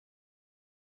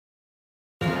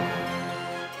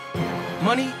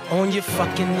money on your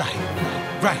fucking life.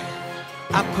 Right.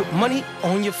 I put money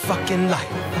on your fucking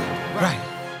life. Right.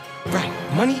 Right.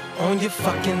 Money on your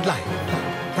fucking life.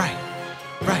 Right.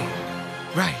 Right.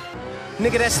 Right.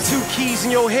 Nigga, that's 2 keys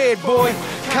in your head, boy.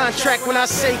 Contract when I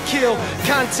say kill.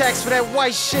 Contacts for that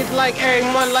white shit like every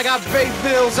month, like I pay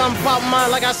bills. I'm about mine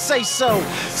like I say so.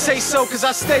 Say so cause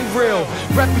I stay real.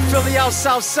 Reppin' Philly out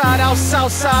south side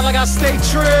like I stay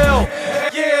trill.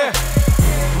 Yeah.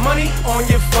 Money on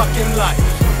your fucking life.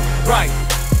 Right.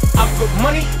 I put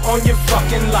money on your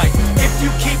fucking life. If you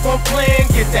keep on playing,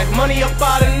 get that money up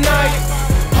out of night.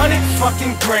 100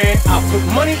 fucking grand, I'll put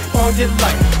money on your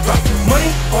life. Right. Money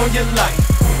on your life.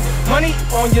 Money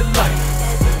on your life.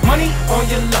 Money on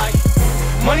your life.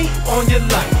 Money on your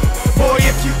life. Boy,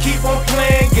 if you keep on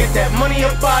playing, get that money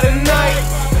up out of night.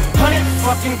 100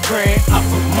 fucking grand, I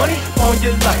put money on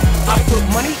your life. I put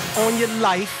money on your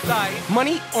life.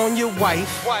 Money on your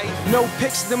wife. No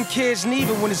pics of them kids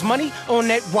neither when it's money on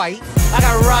that white. I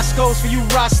got Roscoe's for you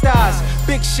Rastas.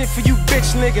 Big shit for you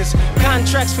bitch niggas.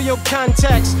 Contracts for your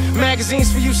contacts.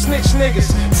 Magazines for you snitch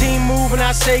niggas. Team move and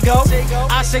I say go.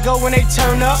 I say go when they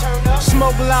turn up.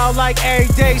 Smoke loud like every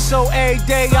day, so every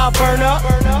day I'll burn up.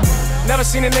 Never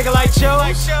seen a nigga like Joe.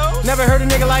 Never heard a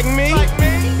nigga like me.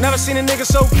 Never seen a nigga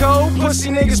so cold. Pussy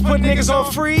niggas put niggas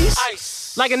on freeze.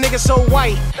 Like a nigga so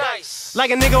white. Like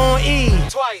a nigga on E.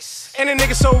 And a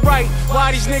nigga so right.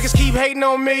 Why these niggas keep hating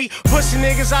on me? Pussy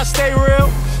niggas, I stay real.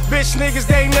 Bitch niggas,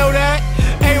 they know that.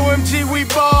 AOMG, we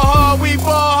ball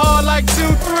hard like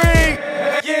 2-3.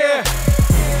 Yeah.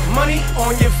 Money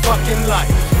on your fucking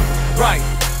life. Right.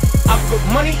 I put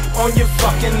money on your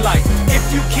fucking life. If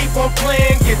you keep on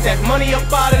playing, get that money up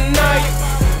out of night.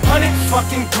 100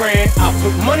 fucking grand, I'll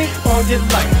put money on your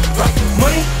life. Right.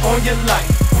 Money on your life.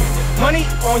 Money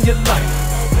on your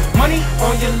life. Money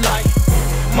on your life.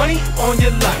 Money on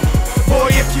your life. Boy,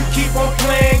 if you keep on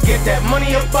playing, get that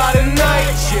money up out of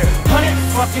night. 100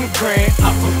 fucking grand,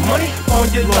 I put money on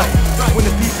your life. When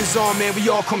the beef is on, man, we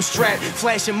all come strapped.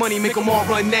 Flashing money, make them all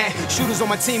run that. Shooters on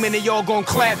my team and they all gon'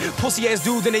 clap. Pussy ass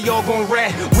dudes and they all gon'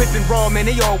 rat. Whipping raw, man,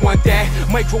 they all want that.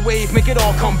 Microwave, make it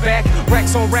all come back.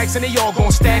 Racks on racks and they all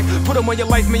gon' stack. Put them on your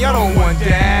life, man, I don't want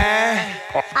that.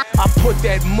 I put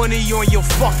that money on your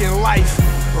fucking life,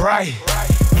 right?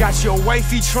 Got your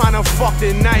wifey tryna fuck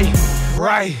tonight,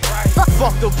 right?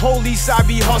 Fuck the police, I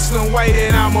be hustling white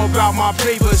and I'm about my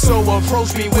paper, so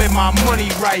approach me with my money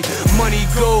right. Money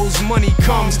goes, money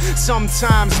comes,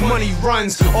 sometimes money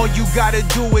runs. All you gotta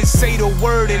do is say the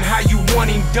word and how you want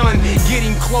him done. Get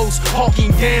him close,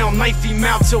 hawking down, knife him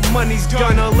out till money's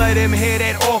gonna let him hear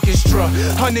that orchestra.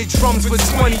 100 drums with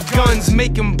 20 guns,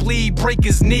 make him bleed, break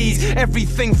his knees.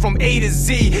 Everything from A to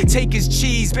Z, take his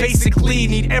cheese, basically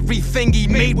need everything he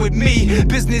made with me.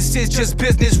 Business is just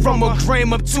business from a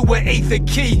gram up to an eighth of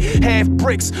key. Half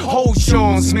bricks, whole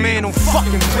Johns, man, don't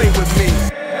fucking play with me.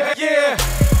 Yeah,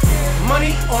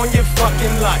 money on your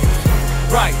fucking life.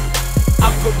 Right,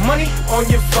 I put money on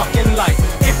your fucking life.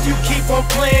 If you keep on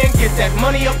playing, get that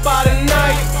money up out of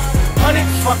night. 100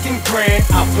 fucking grand,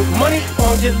 I put money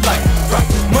on your life. Right,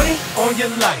 money on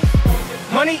your life.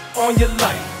 Money on your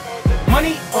life.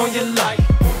 Money on your life.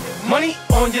 Money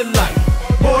on your life.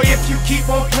 Boy, if you keep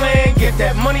on playing, get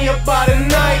that money up out of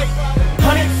night.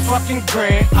 100 fucking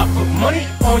grand, I put money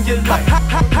on your life.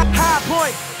 High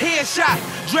point, headshot.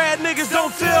 Dread niggas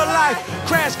don't feel life.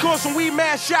 Crash course when we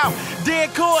mash out.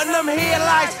 Dead caught in them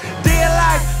headlights. Dead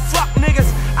life, fuck niggas.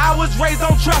 I was raised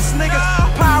on trust niggas.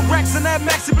 Pyrex and that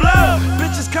Maxi blow.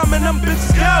 Bitches coming, them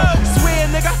bitches go. Swear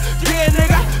nigga, yeah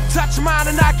nigga. Touch mine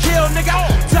and I kill nigga.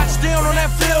 Touchdown on that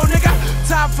field nigga.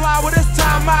 Time fly with this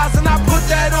time miles and I put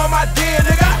that on my dear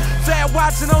nigga. Fat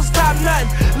watching, don't stop nothing.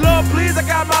 Lord please, I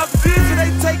got my views and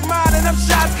they take mine and them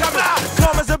shots coming.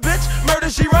 Calm as a bitch, murder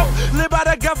she wrote. Live by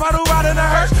the gunpowder out in the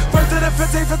hearse. First to the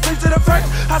 15th, 15th to the first.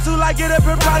 Hustle like get up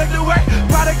and product to work.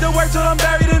 Product to work till I'm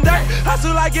buried in dirt.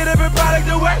 Hustle like get up and product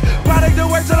to work. Product to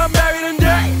work till I'm buried in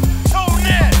dirt. Tune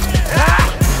in.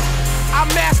 I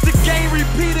mastered game,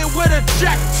 repeated with a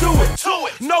jack to it.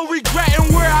 No regretting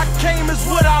where I came is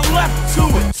what I left to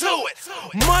it.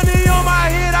 Money on my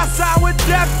head, I sign with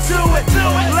death to it.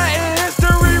 Letting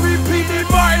history repeat me,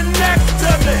 Martin next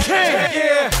to me.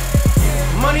 Yeah,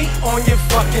 money on your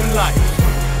fucking life.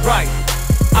 Right,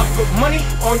 I put money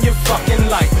on your fucking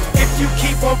life. If you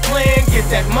keep on playing, get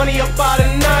that money up out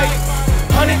of night.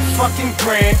 100 fucking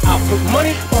grand, I'll put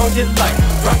money on your life.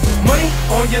 Right, money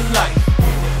on your life.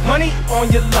 Money on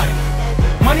your life.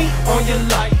 Money on your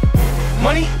life.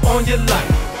 Money on your life.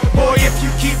 Boy, if you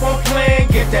keep on playing,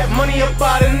 get that money up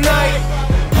out of night.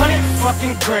 100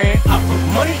 fucking grand, I put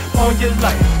money on your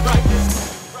life. Right.